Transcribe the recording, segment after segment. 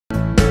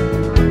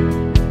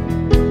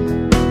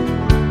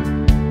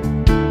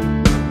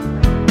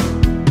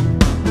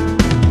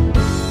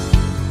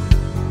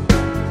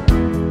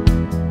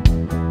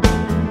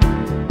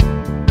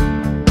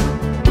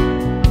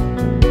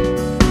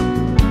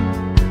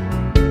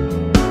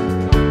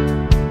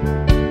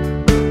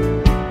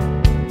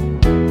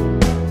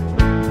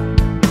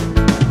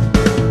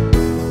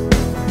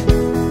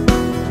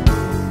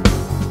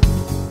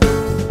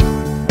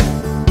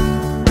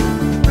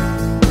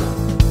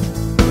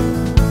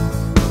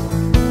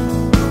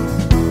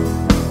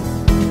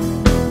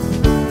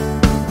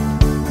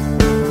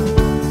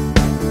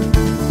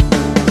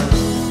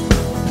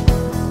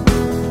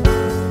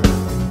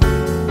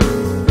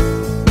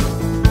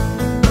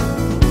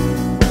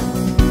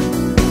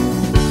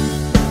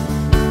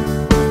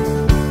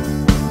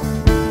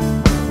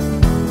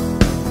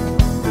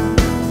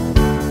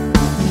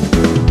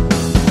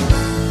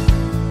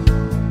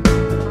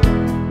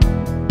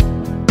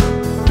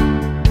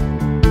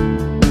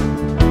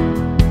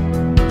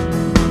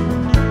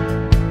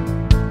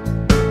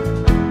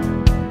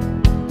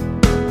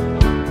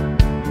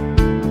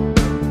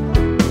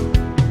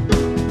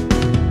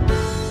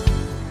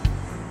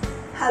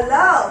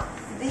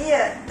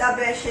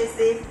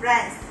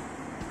friends,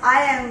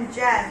 I am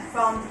Jen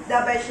from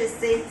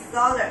WHC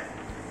SOLAR.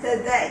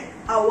 Today,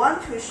 I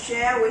want to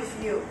share with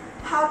you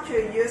how to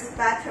use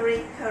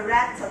battery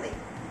correctly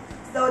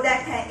so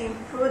that can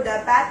improve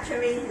the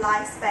battery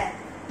lifespan,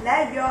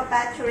 let your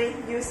battery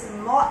use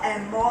more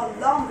and more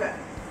longer,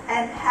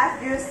 and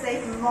help you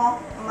save more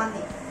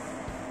money.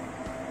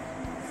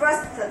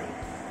 Firstly,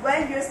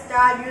 when you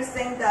start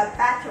using the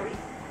battery,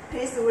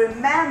 please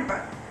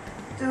remember,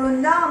 do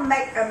not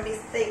make a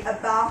mistake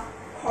about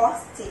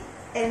positive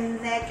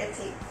and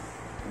negative.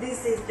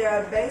 This is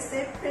the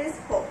basic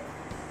principle.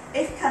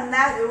 If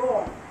connected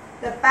wrong,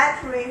 the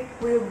battery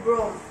will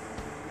burn.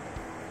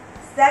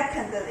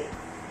 Secondly,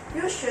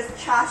 you should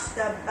charge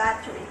the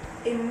battery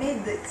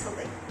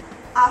immediately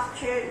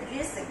after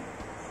using.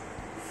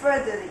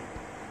 Thirdly,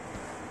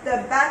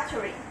 the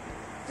battery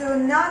do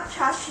not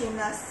charge in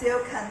a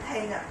sealed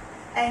container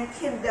and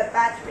keep the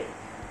battery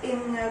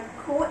in a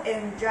cool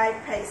and dry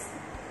place.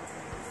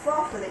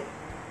 Fourthly,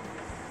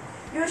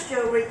 you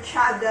should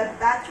recharge the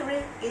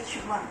battery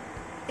each month.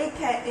 It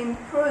can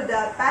improve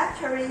the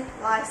battery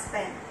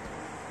lifespan.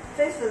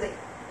 Fifthly,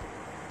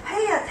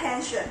 pay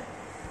attention.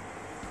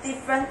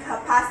 Different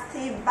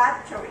capacity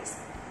batteries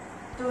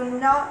do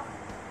not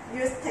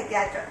use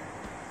together.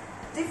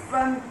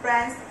 Different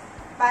brands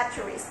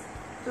batteries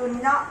do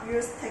not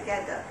use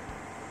together.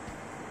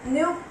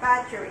 New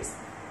batteries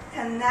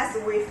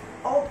connect with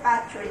old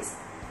batteries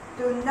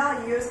do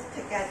not use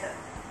together.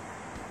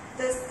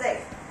 The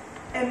safe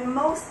and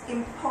most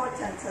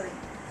importantly,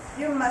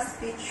 you must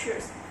be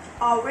choose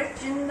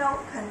original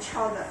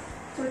controller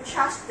to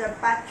charge the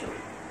battery.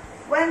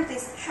 When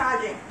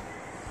discharging,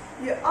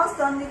 you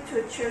also need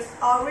to choose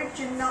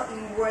original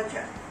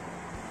inverter.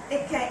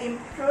 It can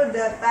improve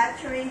the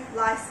battery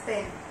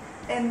lifespan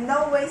and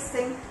not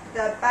wasting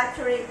the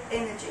battery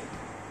energy.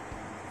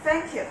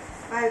 Thank you.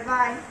 Bye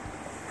bye.